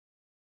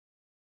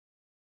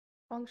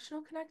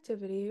Functional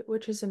connectivity,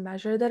 which is a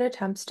measure that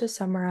attempts to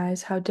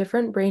summarize how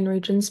different brain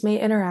regions may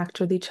interact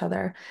with each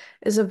other,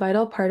 is a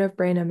vital part of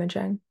brain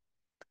imaging.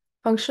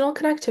 Functional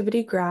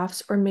connectivity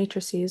graphs or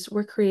matrices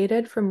were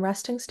created from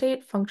resting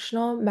state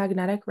functional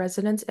magnetic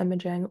resonance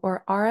imaging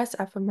or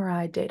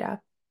RS-fMRI data.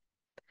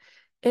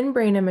 In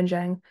brain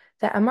imaging,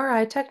 the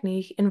MRI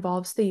technique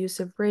involves the use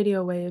of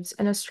radio waves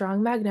and a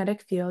strong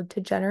magnetic field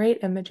to generate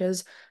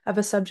images of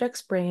a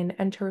subject's brain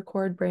and to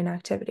record brain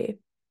activity.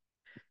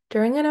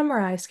 During an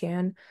MRI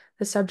scan,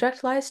 the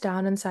subject lies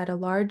down inside a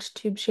large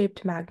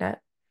tube-shaped magnet.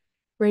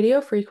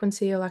 Radio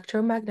frequency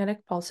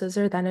electromagnetic pulses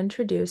are then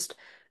introduced,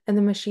 and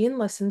the machine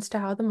listens to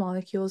how the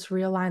molecules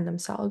realign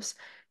themselves,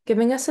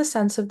 giving us a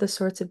sense of the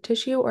sorts of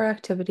tissue or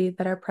activity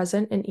that are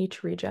present in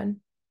each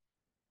region.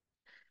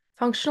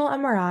 Functional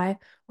MRI,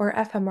 or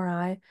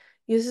fMRI,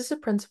 uses a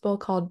principle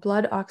called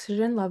blood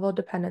oxygen level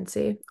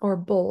dependency, or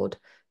BOLD,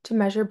 to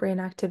measure brain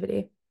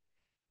activity.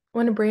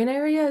 When a brain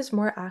area is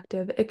more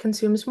active, it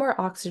consumes more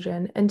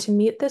oxygen, and to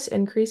meet this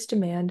increased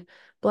demand,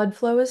 blood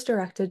flow is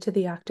directed to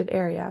the active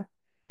area.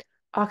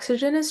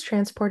 Oxygen is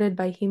transported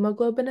by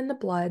hemoglobin in the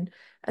blood,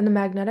 and the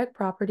magnetic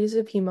properties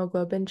of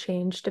hemoglobin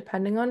change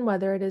depending on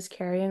whether it is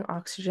carrying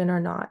oxygen or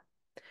not.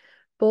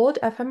 BOLD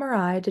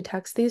fMRI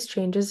detects these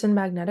changes in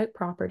magnetic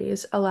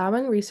properties,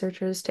 allowing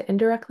researchers to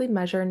indirectly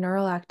measure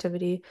neural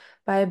activity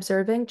by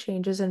observing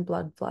changes in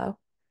blood flow.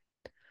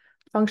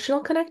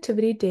 Functional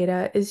connectivity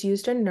data is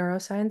used in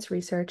neuroscience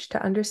research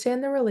to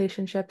understand the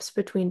relationships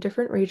between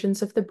different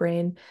regions of the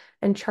brain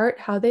and chart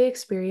how they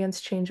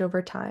experience change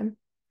over time.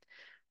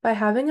 By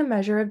having a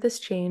measure of this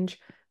change,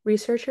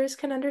 researchers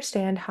can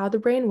understand how the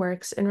brain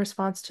works in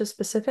response to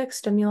specific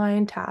stimuli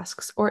and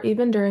tasks, or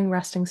even during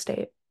resting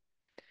state.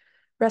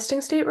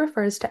 Resting state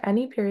refers to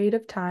any period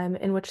of time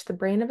in which the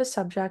brain of a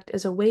subject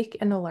is awake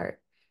and alert,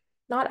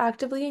 not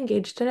actively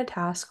engaged in a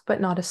task, but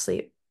not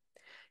asleep.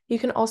 You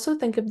can also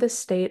think of this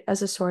state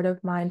as a sort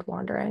of mind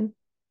wandering.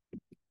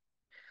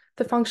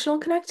 The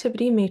functional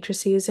connectivity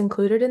matrices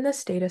included in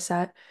this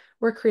dataset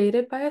were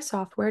created by a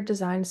software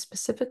designed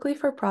specifically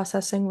for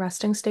processing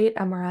resting state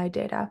MRI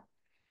data.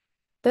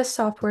 This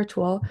software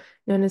tool,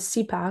 known as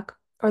C-PAC,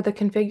 or the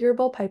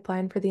Configurable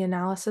Pipeline for the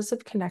Analysis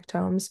of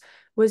Connectomes,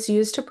 was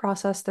used to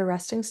process the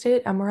resting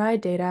state MRI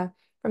data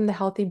from the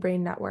Healthy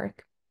Brain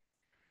Network.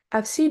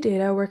 FC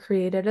data were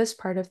created as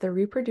part of the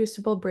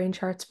Reproducible Brain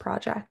Charts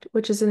project,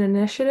 which is an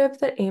initiative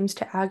that aims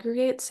to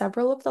aggregate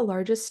several of the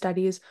largest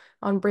studies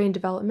on brain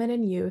development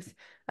in youth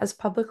as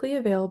publicly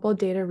available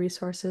data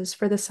resources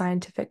for the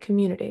scientific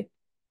community.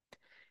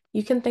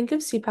 You can think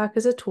of C-PAC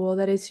as a tool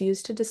that is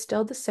used to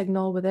distill the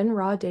signal within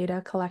raw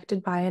data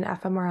collected by an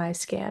fMRI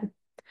scan.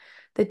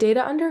 The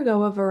data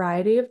undergo a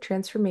variety of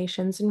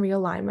transformations and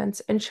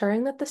realignments,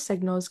 ensuring that the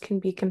signals can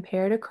be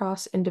compared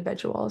across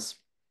individuals.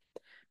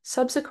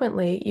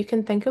 Subsequently, you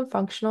can think of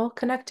functional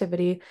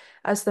connectivity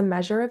as the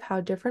measure of how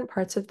different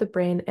parts of the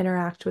brain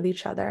interact with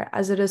each other,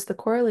 as it is the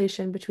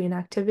correlation between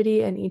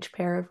activity in each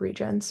pair of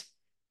regions.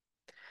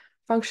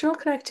 Functional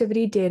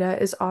connectivity data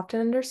is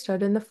often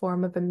understood in the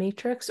form of a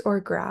matrix or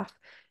graph,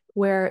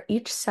 where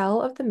each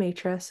cell of the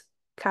matrix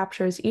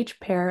captures each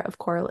pair of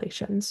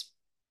correlations.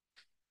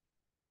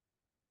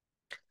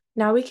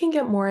 Now we can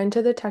get more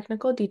into the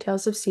technical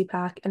details of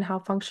C-PAC and how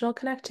functional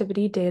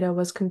connectivity data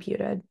was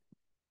computed.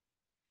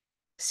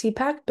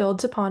 C-PAC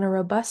builds upon a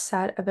robust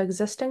set of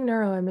existing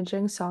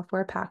neuroimaging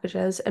software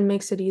packages and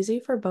makes it easy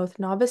for both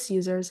novice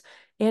users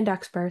and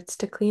experts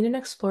to clean and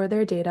explore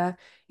their data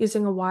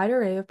using a wide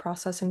array of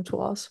processing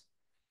tools.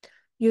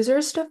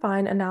 Users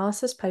define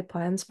analysis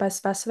pipelines by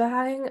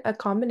specifying a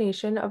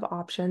combination of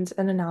options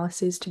and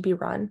analyses to be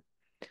run.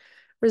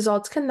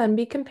 Results can then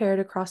be compared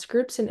across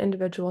groups and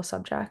individual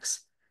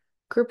subjects.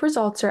 Group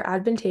results are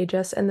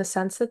advantageous in the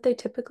sense that they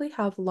typically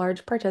have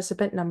large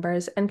participant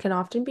numbers and can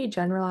often be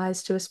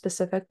generalized to a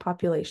specific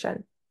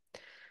population.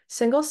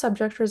 Single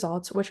subject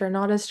results, which are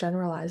not as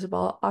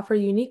generalizable, offer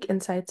unique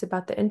insights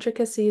about the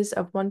intricacies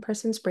of one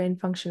person's brain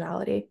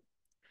functionality.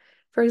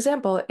 For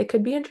example, it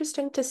could be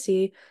interesting to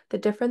see the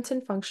difference in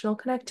functional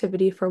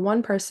connectivity for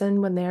one person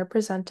when they are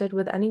presented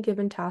with any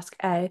given task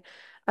A,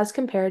 as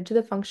compared to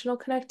the functional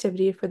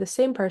connectivity for the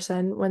same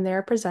person when they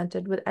are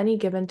presented with any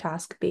given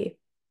task B.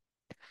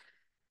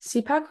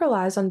 C-PAC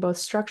relies on both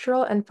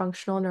structural and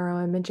functional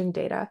neuroimaging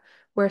data,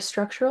 where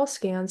structural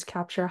scans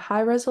capture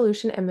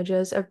high-resolution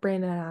images of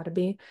brain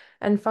anatomy,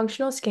 and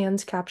functional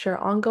scans capture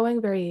ongoing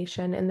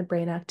variation in the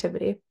brain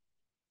activity.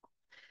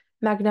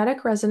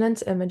 Magnetic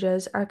resonance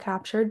images are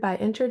captured by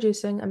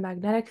introducing a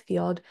magnetic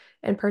field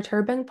and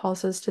perturbing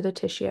pulses to the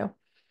tissue,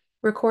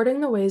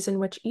 recording the ways in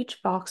which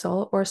each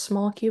voxel, or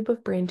small cube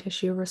of brain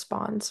tissue,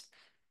 responds.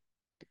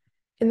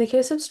 In the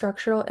case of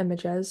structural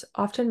images,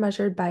 often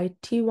measured by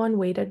T1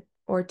 weighted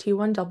or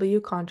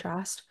T1W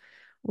contrast,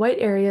 white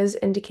areas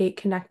indicate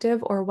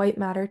connective or white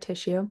matter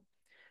tissue,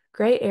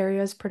 gray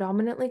areas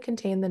predominantly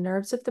contain the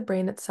nerves of the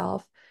brain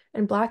itself,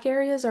 and black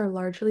areas are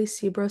largely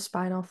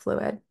cerebrospinal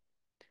fluid.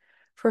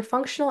 For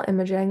functional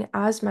imaging,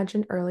 as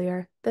mentioned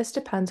earlier, this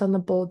depends on the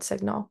BOLD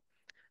signal.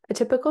 A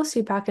typical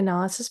C-PAC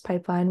analysis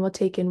pipeline will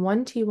take in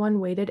one T1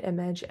 weighted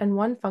image and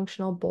one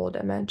functional bold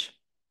image.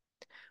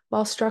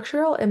 While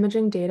structural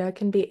imaging data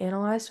can be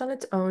analyzed on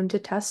its own to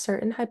test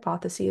certain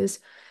hypotheses,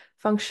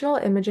 functional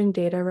imaging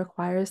data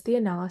requires the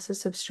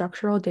analysis of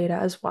structural data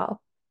as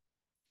well.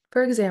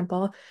 For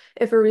example,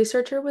 if a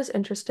researcher was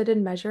interested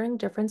in measuring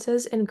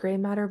differences in gray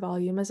matter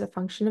volume as a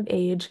function of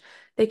age,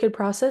 they could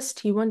process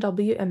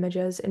T1W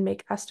images and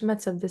make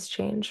estimates of this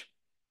change.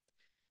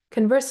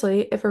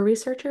 Conversely, if a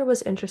researcher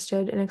was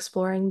interested in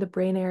exploring the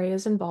brain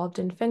areas involved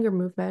in finger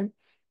movement,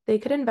 they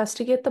could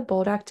investigate the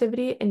bold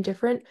activity in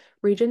different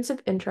regions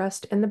of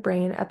interest in the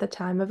brain at the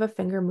time of a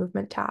finger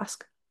movement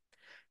task.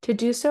 To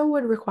do so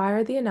would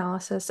require the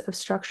analysis of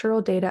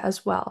structural data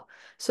as well,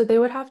 so they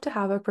would have to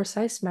have a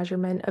precise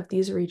measurement of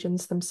these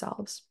regions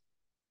themselves.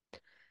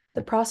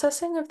 The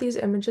processing of these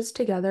images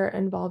together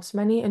involves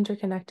many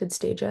interconnected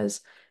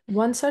stages.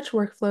 One such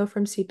workflow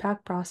from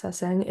C-PAC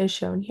processing is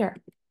shown here.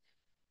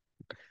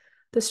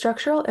 The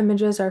structural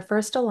images are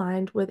first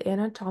aligned with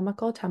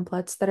anatomical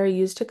templates that are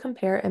used to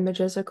compare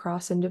images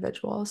across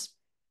individuals.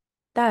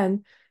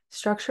 Then,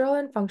 structural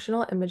and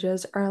functional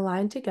images are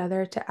aligned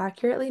together to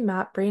accurately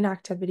map brain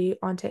activity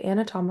onto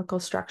anatomical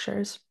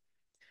structures.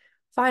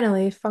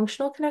 Finally,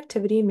 functional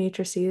connectivity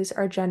matrices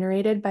are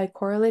generated by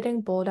correlating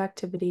bold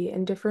activity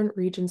in different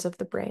regions of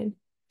the brain.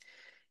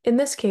 In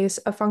this case,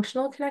 a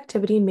functional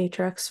connectivity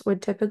matrix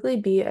would typically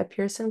be a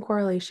Pearson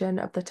correlation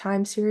of the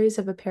time series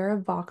of a pair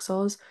of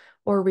voxels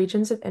or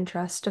regions of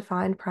interest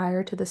defined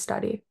prior to the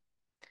study.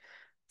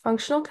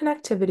 Functional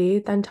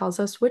connectivity then tells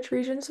us which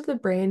regions of the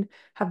brain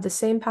have the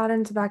same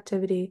patterns of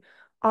activity,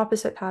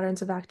 opposite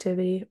patterns of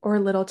activity, or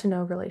little to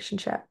no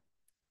relationship.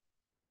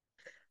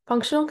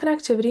 Functional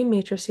connectivity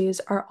matrices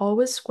are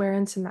always square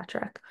and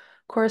symmetric,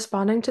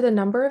 corresponding to the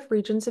number of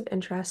regions of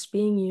interest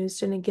being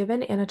used in a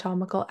given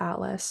anatomical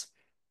atlas.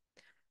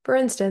 For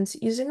instance,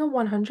 using a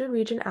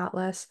 100-region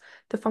atlas,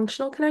 the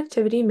functional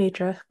connectivity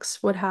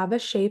matrix would have a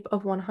shape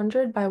of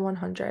 100 by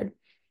 100,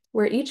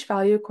 where each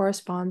value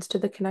corresponds to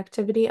the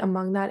connectivity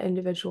among that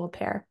individual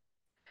pair.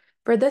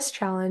 For this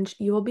challenge,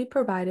 you will be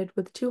provided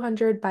with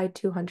 200 by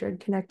 200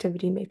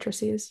 connectivity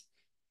matrices.